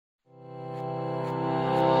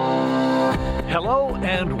Hello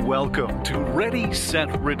and welcome to Ready,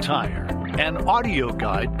 Set, Retire, an audio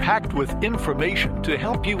guide packed with information to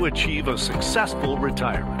help you achieve a successful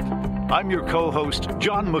retirement. I'm your co-host,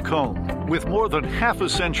 John McComb, with more than half a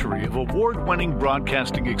century of award-winning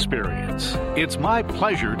broadcasting experience. It's my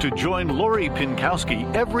pleasure to join Lori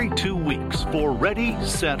Pinkowski every 2 weeks for Ready,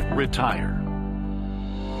 Set, Retire.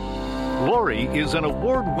 Lori is an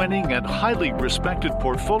award-winning and highly respected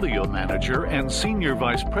portfolio manager and senior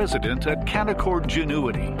vice president at Canaccord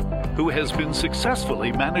Genuity, who has been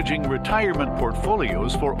successfully managing retirement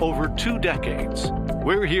portfolios for over 2 decades.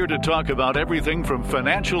 We're here to talk about everything from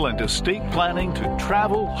financial and estate planning to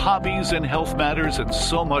travel, hobbies, and health matters, and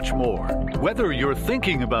so much more. Whether you're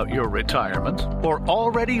thinking about your retirement or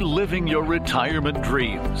already living your retirement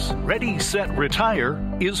dreams, Ready, Set, Retire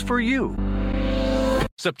is for you.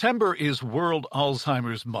 September is World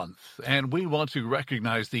Alzheimer's Month, and we want to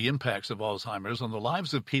recognize the impacts of Alzheimer's on the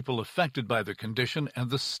lives of people affected by the condition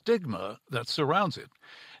and the stigma that surrounds it.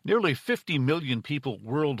 Nearly 50 million people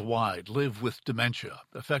worldwide live with dementia,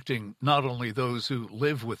 affecting not only those who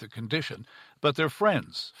live with the condition, but their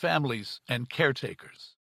friends, families, and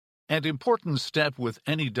caretakers. An important step with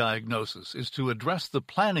any diagnosis is to address the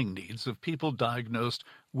planning needs of people diagnosed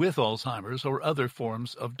with Alzheimer's or other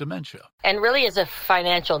forms of dementia. And really, as a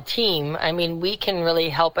financial team, we can really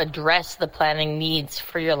help address the planning needs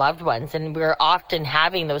for your loved ones. And we're often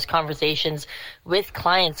having those conversations with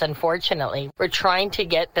clients, unfortunately. We're trying to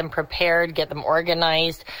get them prepared, get them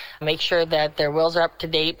organized, make sure that their wills are up to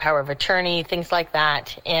date, power of attorney, things like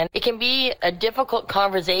that. And it can be a difficult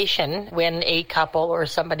conversation when a couple or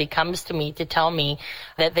somebody comes to me to tell me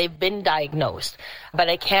that they've been diagnosed. But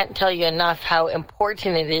I can't tell you enough how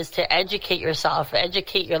important it is to educate yourself,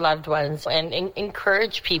 educate your loved ones, and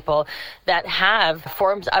encourage people that have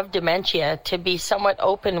forms of dementia to be somewhat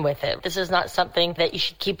open with it. This is not something that you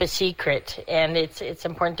should keep a secret, and it's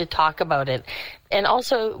important to talk about it. And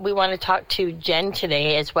also, we want to talk to Jen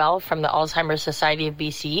today as well from the Alzheimer's Society of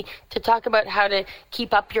BC to talk about how to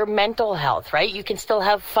keep up your mental health, right? You can still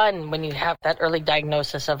have fun when you have that early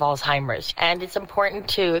diagnosis of Alzheimer's. And it's important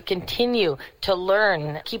to continue to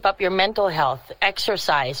learn, keep up your mental health,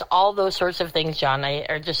 exercise, all those sorts of things, John,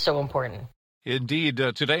 are just so important. Indeed.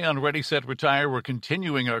 Today on Ready, Set, Retire, we're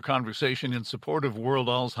continuing our conversation in support of World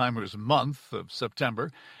Alzheimer's Month of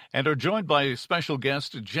September and are joined by special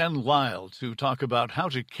guest Jen Lyle to talk about how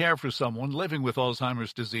to care for someone living with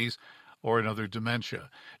Alzheimer's disease or another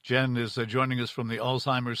dementia. Jen is joining us from the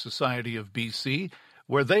Alzheimer's Society of BC,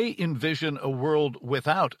 where they envision a world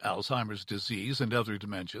without Alzheimer's disease and other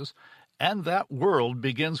dementias, and that world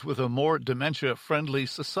begins with a more dementia-friendly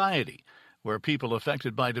society, where people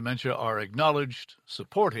affected by dementia are acknowledged,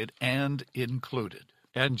 supported, and included.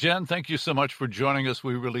 And Jen, thank you so much for joining us.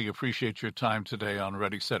 We really appreciate your time today on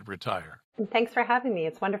Ready, Set, Retire. Thanks for having me.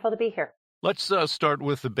 It's wonderful to be here. Let's start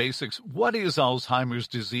with the basics. What is Alzheimer's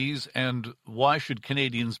disease, and why should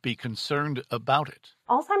Canadians be concerned about it?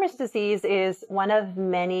 Alzheimer's disease is one of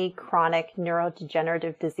many chronic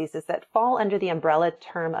neurodegenerative diseases that fall under the umbrella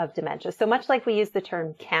term of dementia. So much like we use the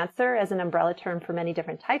term cancer as an umbrella term for many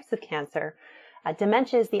different types of cancer,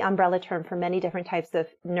 dementia is the umbrella term for many different types of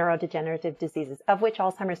neurodegenerative diseases, of which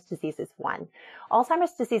Alzheimer's disease is one.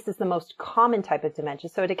 Alzheimer's disease is the most common type of dementia,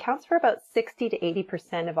 so it accounts for about 60 to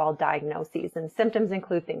 80% of all diagnoses, and symptoms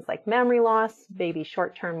include things like memory loss, maybe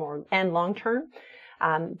short-term and long-term,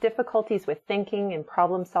 difficulties with thinking and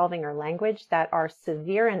problem-solving or language that are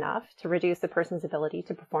severe enough to reduce a person's ability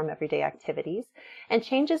to perform everyday activities, and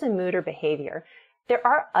changes in mood or behavior. There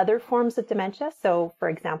are other forms of dementia, so for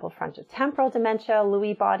example, frontotemporal dementia,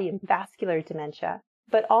 Lewy body, and vascular dementia.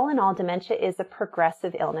 But all in all, dementia is a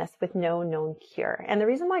progressive illness with no known cure. And the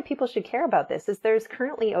reason why people should care about this is there's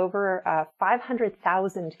currently over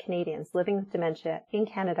 500,000 Canadians living with dementia in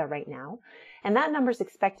Canada right now. And that number is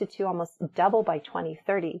expected to almost double by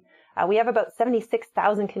 2030. We have about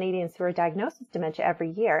 76,000 Canadians who are diagnosed with dementia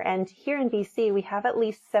every year. And here in BC, we have at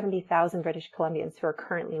least 70,000 British Columbians who are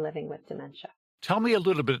currently living with dementia. Tell me a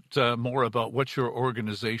little bit more about what your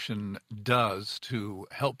organization does to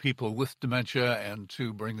help people with dementia and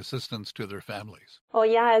to bring assistance to their families. Well,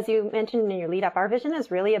 yeah, as you mentioned in your lead-up, our vision is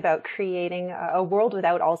really about creating a world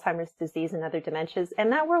without Alzheimer's disease and other dementias.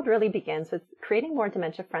 And that world really begins with creating more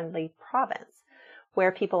dementia-friendly province,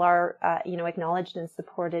 where people are, acknowledged and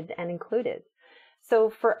supported and included. So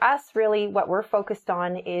for us, really, what we're focused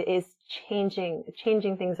on is changing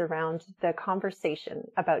things around the conversation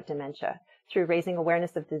about dementia. Through raising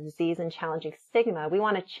awareness of the disease and challenging stigma, we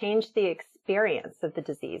want to change the experience of the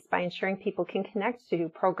disease by ensuring people can connect to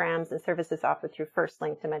programs and services offered through First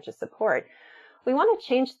Link Dementia Support. We want to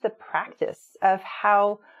change the practice of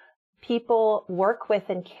how people work with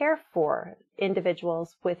and care for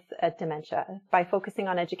individuals with dementia by focusing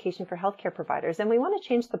on education for healthcare providers. And we want to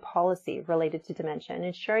change the policy related to dementia and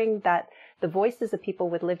ensuring that the voices of people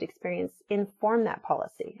with lived experience inform that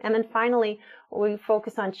policy. And then finally, we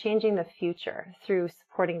focus on changing the future through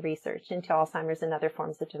supporting research into Alzheimer's and other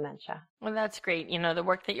forms of dementia. Well, that's great. The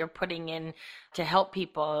work that you're putting in to help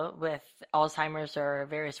people with Alzheimer's or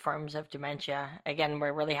various forms of dementia. Again,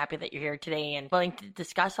 we're really happy that you're here today and willing to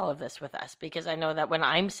discuss all of this with us, because I know that when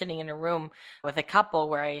I'm sitting in a room with a couple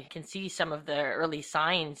where I can see some of the early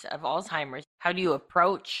signs of Alzheimer's, how do you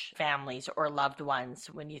approach families or loved ones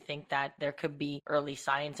when you think that there could be early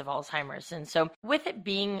signs of Alzheimer's? And so with it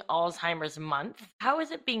being Alzheimer's month, how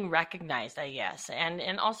is it being recognized, I guess?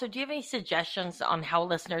 And also, do you have any suggestions on how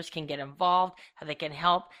listeners can get involved, how they can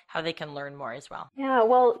help, how they can learn more as well? Yeah,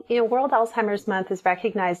 well, World Alzheimer's Month is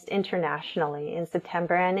recognized internationally in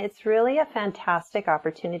September, and it's really a fantastic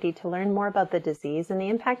opportunity to learn more about the disease and the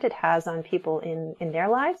impact it has on people in their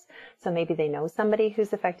lives. So maybe they know somebody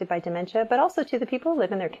who's affected by dementia, but also to the people who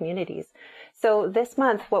live in their communities. So this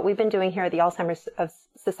month, what we've been doing here at the Alzheimer's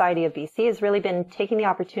Society of BC has really been taking the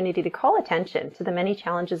opportunity to call attention to the many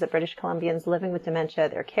challenges that British Columbians living with dementia,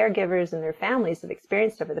 their caregivers, and their families have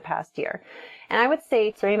experienced over the past year. And I would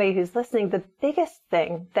say to anybody who's listening, the biggest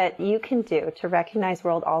thing that you can do to recognize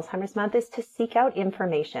World Alzheimer's Month is to seek out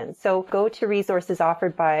information. So go to resources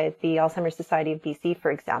offered by the Alzheimer's Society of BC,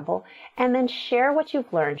 for example, and then share what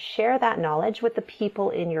you've learned. Share that knowledge with the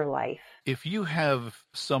people in your life. If you have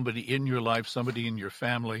somebody in your life, somebody in your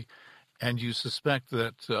family, and you suspect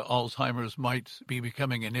that Alzheimer's might be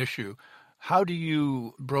becoming an issue, how do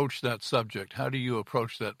you broach that subject? How do you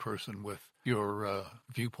approach that person with your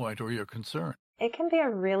viewpoint or your concern? It can be a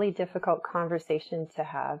really difficult conversation to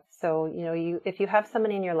have. So, if you have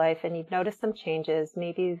someone in your life and you've noticed some changes,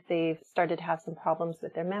 maybe they've started to have some problems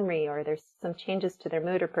with their memory, or there's some changes to their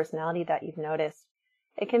mood or personality that you've noticed,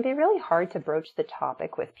 it can be really hard to broach the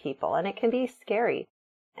topic with people, and it can be scary.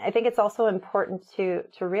 I think it's also important to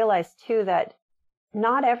realize, too, that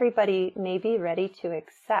not everybody may be ready to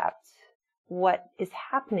accept what is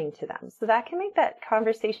happening to them. So that can make that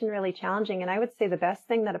conversation really challenging. And I would say the best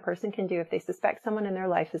thing that a person can do if they suspect someone in their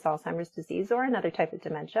life has Alzheimer's disease or another type of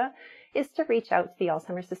dementia is to reach out to the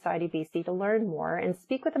Alzheimer's Society BC to learn more and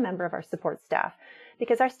speak with a member of our support staff,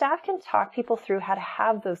 because our staff can talk people through how to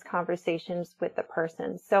have those conversations with the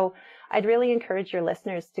person. So I'd really encourage your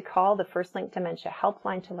listeners to call the First Link Dementia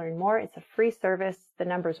Helpline to learn more. It's a free service. The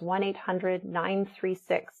number is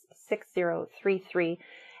 1-800-936-6033.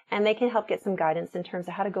 And they can help get some guidance in terms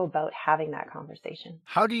of how to go about having that conversation.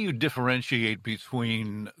 How do you differentiate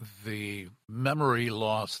between the memory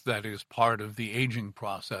loss that is part of the aging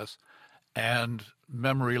process and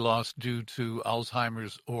memory loss due to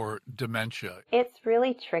Alzheimer's or dementia? It's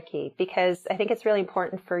really tricky, because I think it's really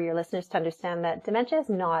important for your listeners to understand that dementia is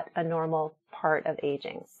not a normal part of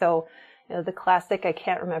aging. So, the classic, I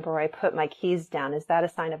can't remember where I put my keys down, is that a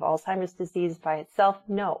sign of Alzheimer's disease by itself?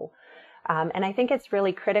 No. And I think it's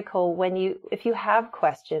really critical if you have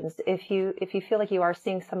questions, if you feel like you are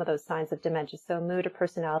seeing some of those signs of dementia, so mood or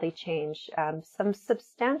personality change, some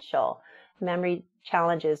substantial memory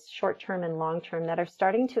challenges, short-term and long-term, that are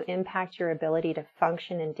starting to impact your ability to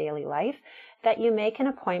function in daily life, that you make an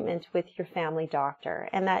appointment with your family doctor,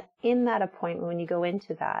 and that in that appointment, when you go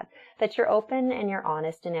into that you're open and you're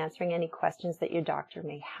honest in answering any questions that your doctor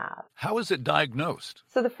may have. How is it diagnosed?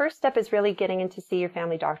 So the first step is really getting in to see your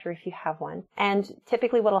family doctor if you have one. And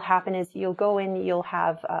typically what will happen is you'll go in, you'll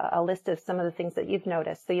have a list of some of the things that you've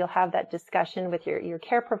noticed. So you'll have that discussion with your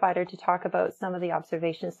care provider to talk about some of the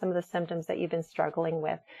observations, some of the symptoms that you've been struggling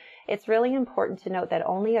with. It's really important to note that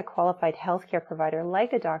only a qualified healthcare provider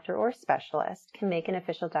like a doctor or specialist can make an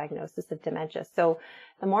official diagnosis of dementia. So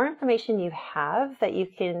the more information you have that you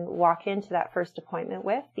can walk into that first appointment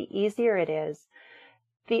with, the easier it is.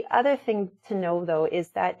 The other thing to know, though, is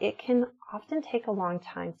that it can often take a long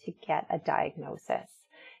time to get a diagnosis.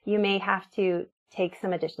 You may have to take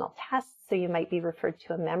some additional tests, so you might be referred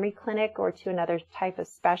to a memory clinic or to another type of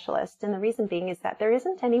specialist. And the reason being is that there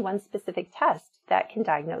isn't any one specific test that can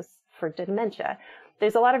diagnose for dementia.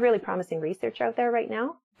 There's a lot of really promising research out there right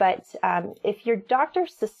now, but if your doctor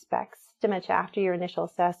suspects dementia after your initial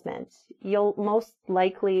assessment, you'll most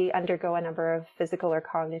likely undergo a number of physical or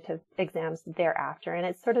cognitive exams thereafter. And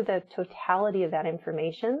it's sort of the totality of that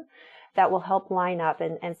information that will help line up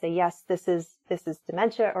and say, yes, this is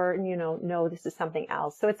dementia, or, no, this is something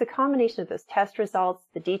else. So it's a combination of those test results,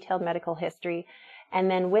 the detailed medical history, And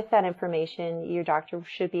then with that information, your doctor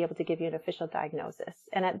should be able to give you an official diagnosis.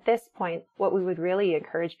 And at this point, what we would really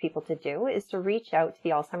encourage people to do is to reach out to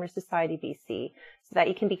the Alzheimer's Society BC so that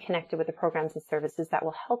you can be connected with the programs and services that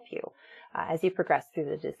will help you as you progress through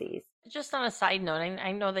the disease. Just on a side note,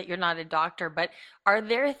 I know that you're not a doctor, but are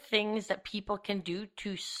there things that people can do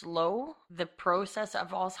to slow the process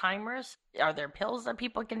of Alzheimer's? Are there pills that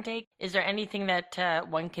people can take? Is there anything that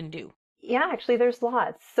one can do? Yeah, actually, there's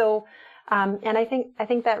lots. So, and I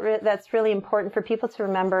think that's really important for people to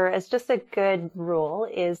remember as just a good rule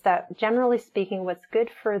is that generally speaking, what's good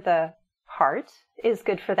for the heart is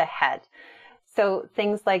good for the head. So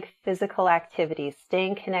things like physical activities,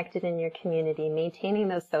 staying connected in your community, maintaining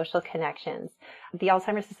those social connections. The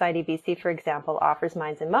Alzheimer's Society BC, for example, offers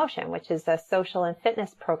Minds in Motion, which is a social and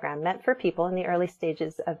fitness program meant for people in the early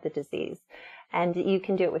stages of the disease. And you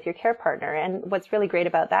can do it with your care partner. And what's really great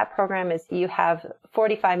about that program is you have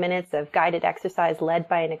 45 minutes of guided exercise led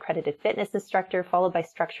by an accredited fitness instructor, followed by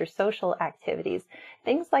structured social activities.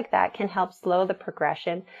 Things like that can help slow the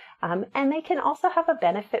progression. And they can also have a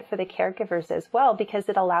benefit for the caregivers as well, because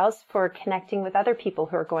it allows for connecting with other people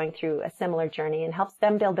who are going through a similar journey and helps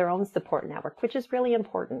them build their own support network, which is really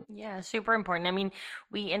important. Yeah, super important. I mean,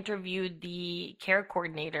 we interviewed the care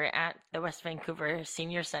coordinator at the West Vancouver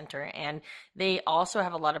Senior Center, and they also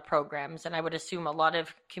have a lot of programs. And I would assume a lot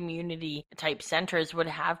of community type centers would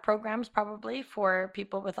have programs probably for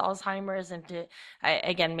people with Alzheimer's and to,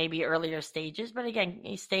 again, maybe earlier stages. But again,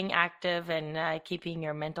 staying active and keeping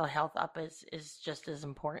your mental health up is just as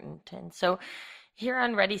important. And so here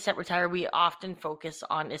on Ready, Set, Retire, we often focus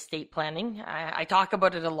on estate planning. I talk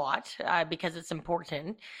about it a lot because it's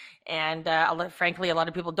important. And frankly, a lot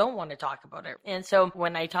of people don't want to talk about it. And so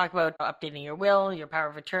when I talk about updating your will, your power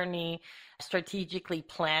of attorney, strategically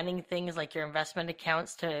planning things like your investment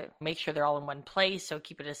accounts to make sure they're all in one place, so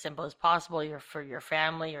keep it as simple as possible for your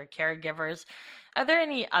family or caregivers. Are there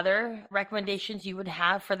any other recommendations you would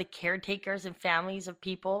have for the caretakers and families of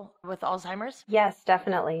people with Alzheimer's? Yes,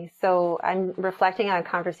 definitely. So I'm reflecting on a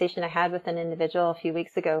conversation I had with an individual a few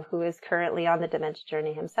weeks ago who is currently on the dementia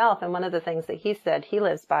journey himself. And one of the things that he said he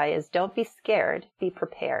lives by is don't be scared, be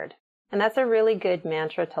prepared. And that's a really good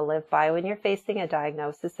mantra to live by when you're facing a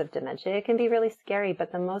diagnosis of dementia. It can be really scary,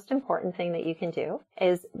 but the most important thing that you can do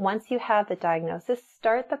is once you have the diagnosis,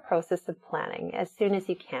 start the process of planning as soon as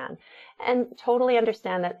you can. And totally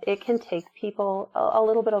understand that it can take people a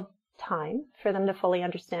little bit of time for them to fully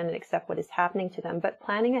understand and accept what is happening to them. But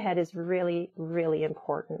planning ahead is really, really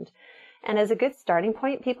important. And as a good starting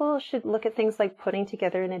point, people should look at things like putting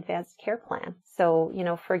together an advanced care plan. So,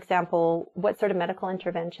 for example, what sort of medical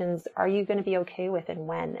interventions are you going to be okay with and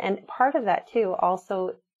when? And part of that too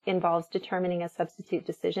also involves determining a substitute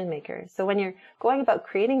decision maker. So when you're going about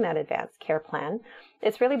creating that advanced care plan,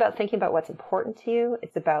 it's really about thinking about what's important to you.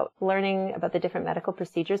 It's about learning about the different medical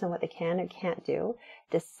procedures and what they can and can't do,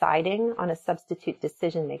 deciding on a substitute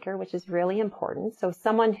decision maker, which is really important. So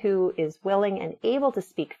someone who is willing and able to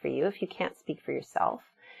speak for you if you can't speak for yourself.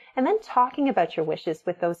 And then talking about your wishes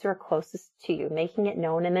with those who are closest to you, making it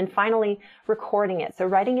known, and then finally recording it, so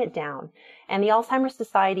writing it down. And the Alzheimer's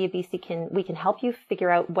Society of BC we can help you figure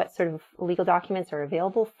out what sort of legal documents are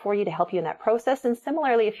available for you to help you in that process. And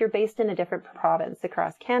similarly, if you're based in a different province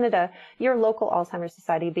across Canada, your local Alzheimer's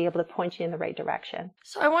Society will be able to point you in the right direction.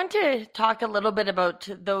 So I want to talk a little bit about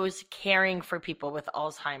those caring for people with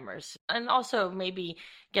Alzheimer's and also maybe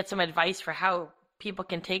get some advice for how people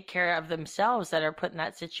can take care of themselves that are put in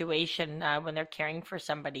that situation when they're caring for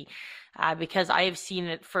somebody. Because I have seen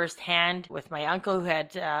it firsthand with my uncle who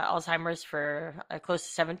had Alzheimer's for close to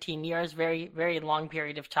 17 years, very, very long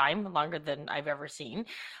period of time, longer than I've ever seen.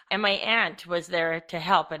 And my aunt was there to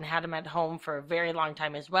help and had him at home for a very long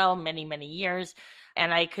time as well, many, many years.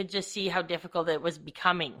 And I could just see how difficult it was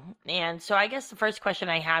becoming. And so I guess the first question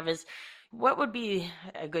I have is, what would be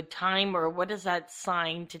a good time, or what is that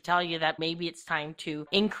sign to tell you that maybe it's time to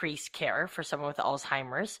increase care for someone with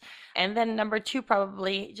Alzheimer's? And then number two,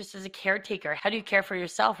 probably just as a caretaker, how do you care for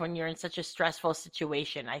yourself when you're in such a stressful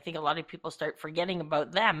situation? I think a lot of people start forgetting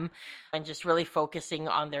about them and just really focusing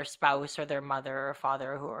on their spouse or their mother or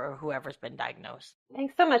father or whoever's been diagnosed.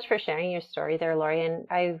 Thanks so much for sharing your story there, Lori. And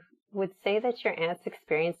I would say that your aunt's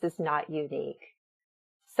experience is not unique.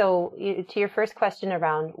 So to your first question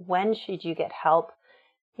around when should you get help,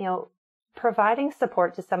 providing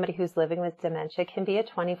support to somebody who's living with dementia can be a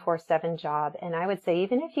 24/7 job. And I would say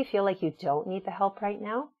even if you feel like you don't need the help right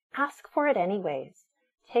now, ask for it anyways.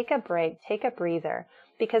 Take a break, take a breather,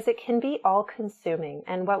 because it can be all consuming.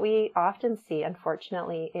 And what we often see,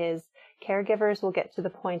 unfortunately, is caregivers will get to the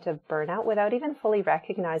point of burnout without even fully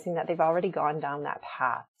recognizing that they've already gone down that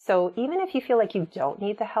path. So even if you feel like you don't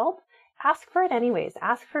need the help, ask for it anyways.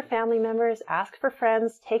 Ask for family members, ask for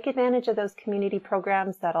friends, take advantage of those community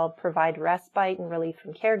programs that'll provide respite and relief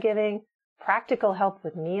from caregiving, practical help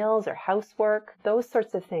with meals or housework, those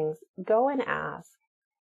sorts of things. Go and ask.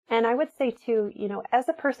 And I would say too, as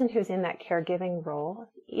a person who's in that caregiving role,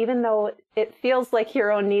 even though it feels like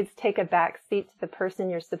your own needs take a back seat to the person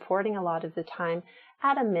you're supporting a lot of the time,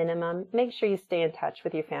 at a minimum, make sure you stay in touch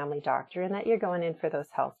with your family doctor and that you're going in for those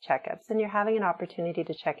health checkups and you're having an opportunity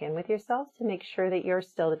to check in with yourself to make sure that you're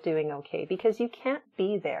still doing okay, because you can't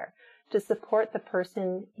be there to support the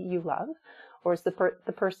person you love or support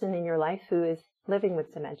the person in your life who is living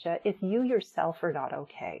with dementia if you yourself are not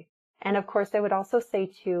okay. And of course, I would also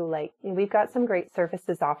say too, we've got some great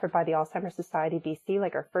services offered by the Alzheimer's Society BC,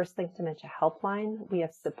 like our First Link Dementia Helpline. We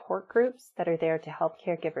have support groups that are there to help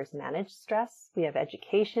caregivers manage stress. We have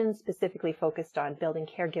education specifically focused on building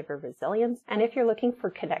caregiver resilience. And if you're looking for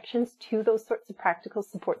connections to those sorts of practical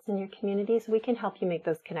supports in your communities, we can help you make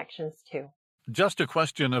those connections too. Just a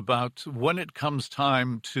question about when it comes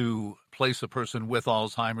time to place a person with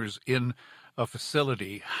Alzheimer's in a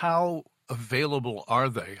facility, how available are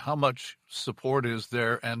they? How much support is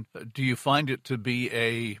there? And do you find it to be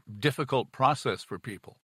a difficult process for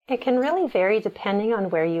people? It can really vary depending on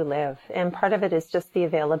where you live. And part of it is just the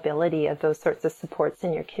availability of those sorts of supports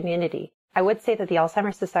in your community. I would say that the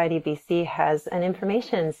Alzheimer's Society BC has an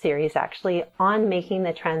information series actually on making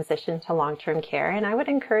the transition to long-term care. And I would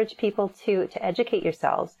encourage people to educate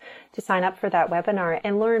yourselves, to sign up for that webinar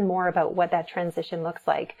and learn more about what that transition looks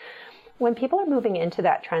like. When people are moving into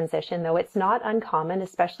that transition, though, it's not uncommon,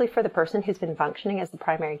 especially for the person who's been functioning as the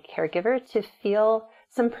primary caregiver, to feel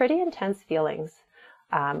some pretty intense feelings.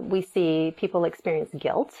 We see people experience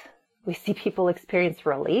guilt. We see people experience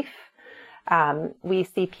relief. We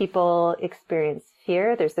see people experience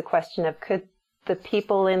fear. There's the question of, could the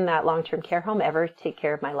people in that long-term care home ever take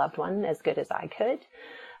care of my loved one as good as I could?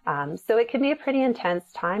 So it can be a pretty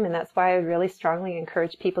intense time, and that's why I would really strongly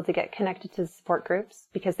encourage people to get connected to the support groups,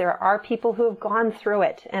 because there are people who have gone through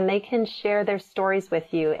it and they can share their stories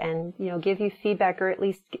with you and, give you feedback or at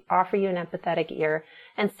least offer you an empathetic ear.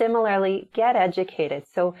 And similarly, get educated.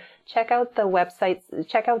 So check out the websites,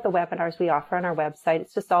 check out the webinars we offer on our website.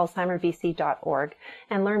 It's just alzheimerbc.org,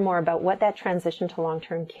 and learn more about what that transition to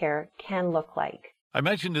long-term care can look like. I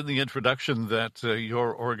mentioned in the introduction that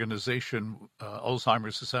your organization,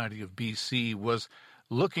 Alzheimer's Society of BC, was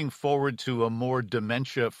looking forward to a more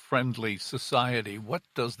dementia-friendly society. What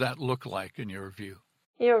does that look like in your view?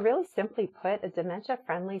 Really simply put, a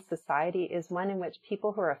dementia-friendly society is one in which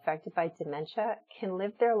people who are affected by dementia can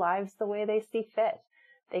live their lives the way they see fit.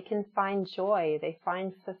 They can find joy, they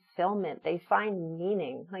find fulfillment, they find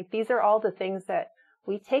meaning. These are all the things that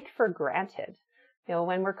we take for granted.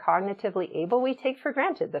 When we're cognitively able, we take for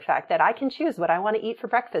granted the fact that I can choose what I want to eat for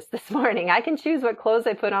breakfast this morning. I can choose what clothes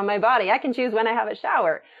I put on my body. I can choose when I have a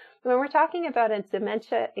shower. When we're talking about a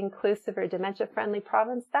dementia-inclusive or dementia-friendly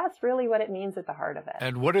province, that's really what it means at the heart of it.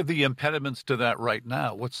 And what are the impediments to that right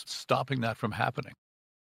now? What's stopping that from happening?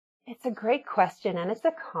 It's a great question, and it's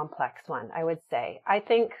a complex one, I would say. I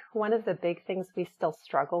think one of the big things we still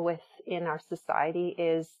struggle with in our society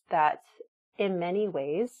is that in many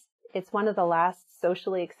ways, it's one of the last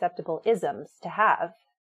socially acceptable isms to have.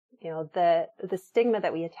 The stigma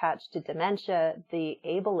that we attach to dementia, the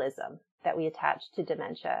ableism that we attach to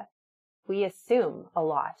dementia. We assume a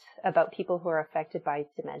lot about people who are affected by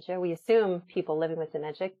dementia. We assume people living with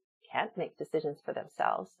dementia can't make decisions for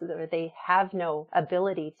themselves, or they have no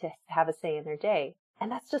ability to have a say in their day.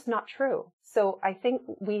 And that's just not true. So I think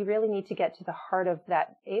we really need to get to the heart of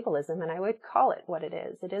that ableism, and I would call it what it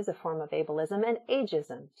is. It is a form of ableism and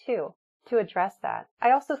ageism, too, to address that.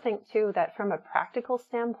 I also think, too, that from a practical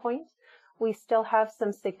standpoint, we still have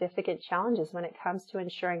some significant challenges when it comes to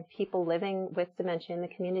ensuring people living with dementia in the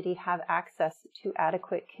community have access to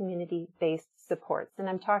adequate community-based supports. And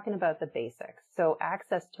I'm talking about the basics. So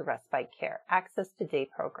access to respite care, access to day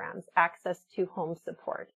programs, access to home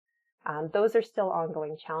support. Those are still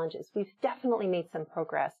ongoing challenges. We've definitely made some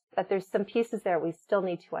progress, but there's some pieces there we still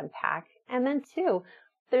need to unpack. And then too,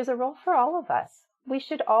 there's a role for all of us. We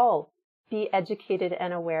should all be educated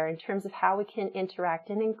and aware in terms of how we can interact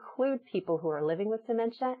and include people who are living with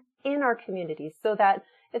dementia in our communities, so that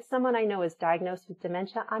if someone I know is diagnosed with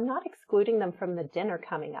dementia, I'm not excluding them from the dinner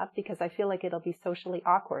coming up because I feel like it'll be socially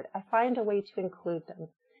awkward. I find a way to include them,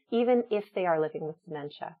 even if they are living with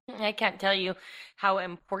dementia. I can't tell you how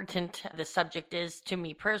important the subject is to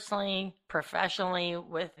me personally, professionally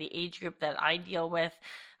with the age group that I deal with.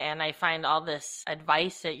 And I find all this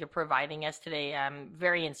advice that you're providing us today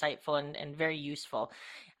very insightful and very useful.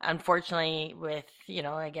 Unfortunately, with,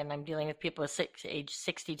 again, I'm dealing with people age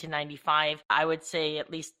 60 to 95. I would say at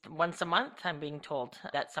least once a month, I'm being told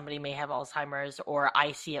that somebody may have Alzheimer's, or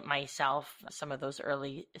I see it myself, some of those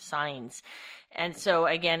early signs. And so,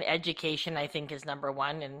 again, education, I think, is number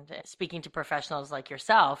one. And speaking to professionals like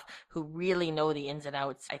yourself who really know the ins and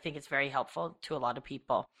outs, I think it's very helpful to a lot of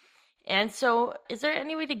people. And so is there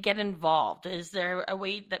any way to get involved? Is there a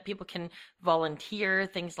way that people can volunteer,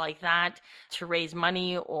 things like that, to raise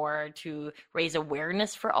money or to raise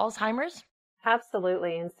awareness for Alzheimer's?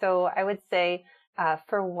 Absolutely. And so I would say,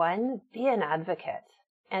 for one, be an advocate.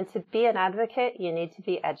 And to be an advocate, you need to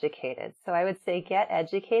be educated. So I would say get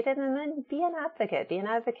educated and then be an advocate. Be an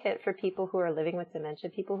advocate for people who are living with dementia,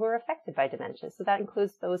 people who are affected by dementia. So that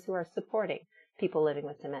includes those who are supporting people living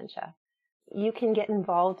with dementia. You can get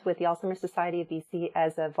involved with the Alzheimer's Society of BC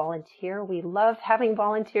as a volunteer. We love having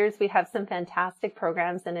volunteers. We have some fantastic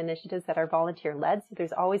programs and initiatives that are volunteer-led, so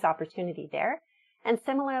there's always opportunity there. And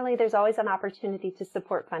similarly, there's always an opportunity to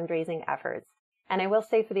support fundraising efforts. And I will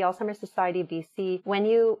say for the Alzheimer's Society of BC, when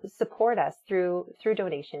you support us through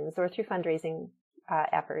donations or through fundraising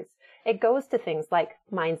efforts, it goes to things like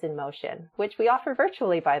Minds in Motion, which we offer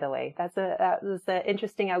virtually, by the way. That was an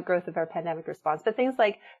interesting outgrowth of our pandemic response. But things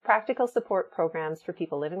like practical support programs for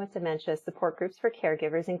people living with dementia, support groups for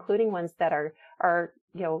caregivers, including ones that are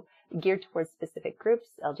geared towards specific groups,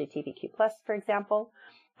 LGBTQ+, for example,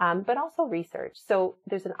 but also research. So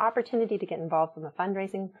there's an opportunity to get involved from a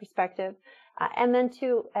fundraising perspective. And then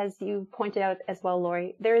too, as you pointed out as well,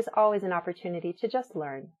 Lori, there is always an opportunity to just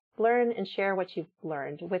learn and share what you've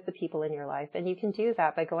learned with the people in your life. And you can do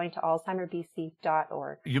that by going to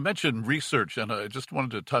alzheimerbc.org. You mentioned research, and I just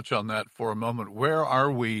wanted to touch on that for a moment. Where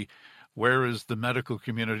are we? Where is the medical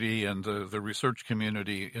community and the research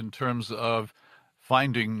community in terms of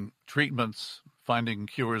finding treatments, finding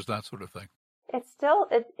cures, that sort of thing? It's still,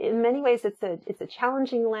 in many ways, it's a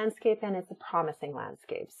challenging landscape and it's a promising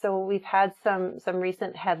landscape. So we've had some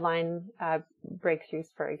recent headline breakthroughs,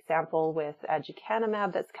 for example, with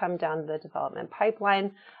aducanumab that's come down the development pipeline.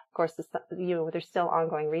 Of course, there's still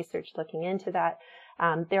ongoing research looking into that.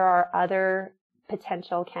 There are other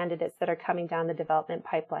potential candidates that are coming down the development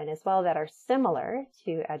pipeline as well that are similar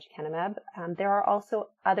to aducanumab. There are also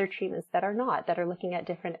other treatments that are looking at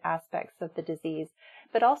different aspects of the disease.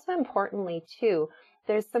 But also importantly, too,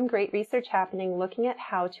 there's some great research happening looking at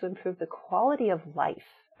how to improve the quality of life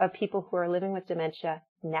of people who are living with dementia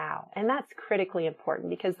now. And that's critically important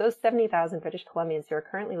because those 70,000 British Columbians who are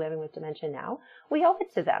currently living with dementia now, we owe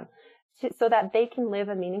it to them so that they can live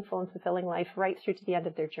a meaningful and fulfilling life right through to the end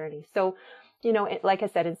of their journey. So, like I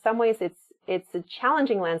said, in some ways it's a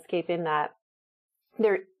challenging landscape in that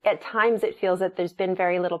at times it feels that there's been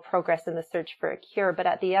very little progress in the search for a cure, but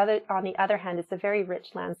on the other hand, it's a very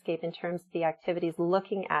rich landscape in terms of the activities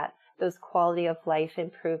looking at those quality of life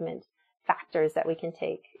improvement factors that we can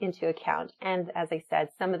take into account. And as I said,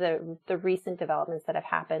 some of the recent developments that have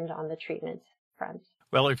happened on the treatment front.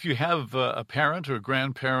 Well, if you have a parent or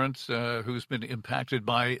grandparent who's been impacted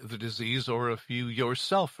by the disease, or if you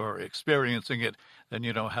yourself are experiencing it, then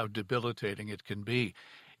you know how debilitating it can be.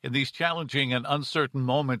 In these challenging and uncertain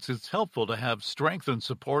moments, it's helpful to have strength and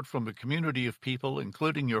support from a community of people,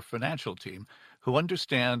 including your financial team, who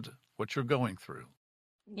understand what you're going through.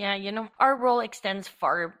 Yeah, our role extends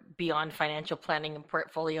far beyond financial planning and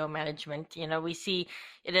portfolio management. We see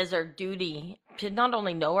it as our duty to not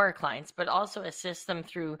only know our clients, but also assist them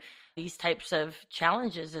through these types of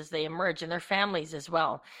challenges as they emerge, and their families as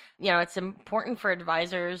well. It's important for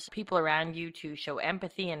advisors, people around you, to show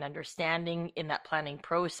empathy and understanding in that planning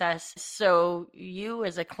process. So you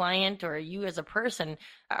as a client or you as a person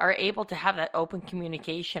are able to have that open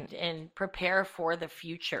communication and prepare for the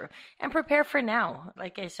future and prepare for now.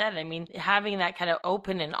 Like I said, having that kind of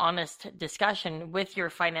open and honest discussion with your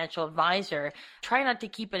financial advisor, try not to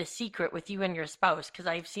keep it a secret with you and your spouse, because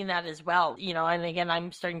I've seen that as well. And again,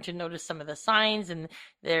 I'm starting to notice some of the signs, and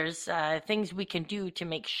there's things we can do to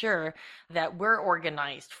make sure that we're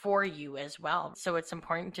organized for you as well. So it's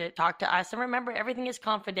important to talk to us. And remember, everything is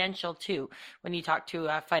confidential too when you talk to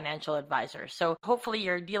a financial advisor. So hopefully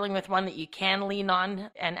you're dealing with one that you can lean on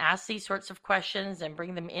and ask these sorts of questions and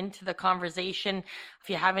bring them into the conversation. If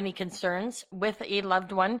you have any concerns with a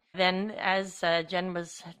loved one, then as Jen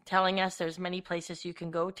was telling us, there's many places you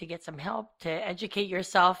can go to get some help, to educate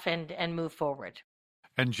yourself and move forward.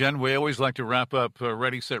 And Jen, we always like to wrap up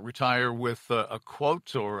Ready, Set, Retire with a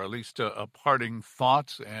quote, or at least a parting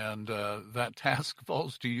thought, and that task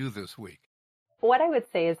falls to you this week. What I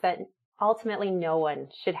would say is that ultimately no one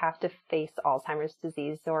should have to face Alzheimer's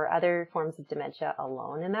disease or other forms of dementia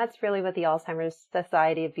alone. And that's really what the Alzheimer's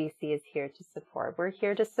Society of BC is here to support. We're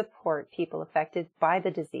here to support people affected by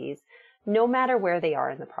the disease, no matter where they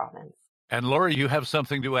are in the province. And Lori, you have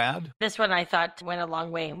something to add? This one I thought went a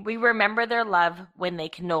long way. We remember their love when they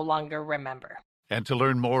can no longer remember. And to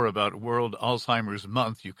learn more about World Alzheimer's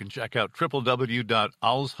Month, you can check out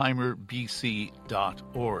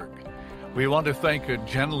www.alzheimerbc.org. We want to thank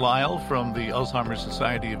Jen Lyle from the Alzheimer's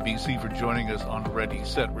Society of BC for joining us on Ready,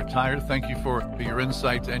 Set, Retire. Thank you for your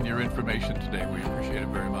insights and your information today. We appreciate it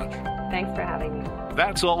very much. Thanks for having me.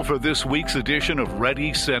 That's all for this week's edition of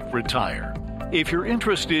Ready, Set, Retire. If you're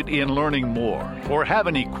interested in learning more or have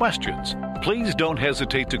any questions, please don't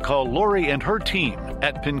hesitate to call Lori and her team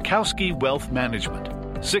at Pinkowski Wealth Management,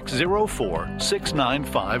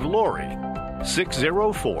 604-695-LORI,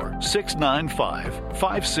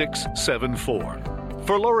 604-695-5674.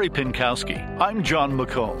 For Lori Pinkowski, I'm John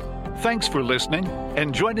McComb. Thanks for listening,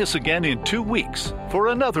 and join us again in 2 weeks for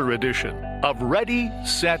another edition of Ready,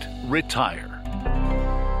 Set, Retire.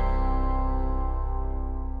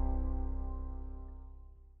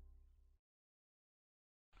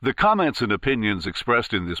 The comments and opinions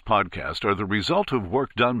expressed in this podcast are the result of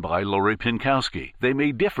work done by Lori Pinkowski. They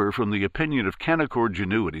may differ from the opinion of Canaccord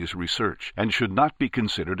Genuity's research and should not be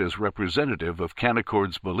considered as representative of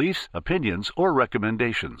Canaccord's beliefs, opinions, or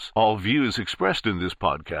recommendations. All views expressed in this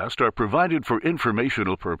podcast are provided for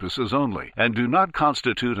informational purposes only and do not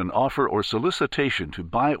constitute an offer or solicitation to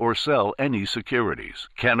buy or sell any securities.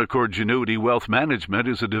 Canaccord Genuity Wealth Management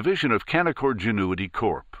is a division of Canaccord Genuity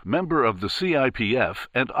Corp., member of the CIPF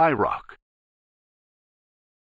and IROC.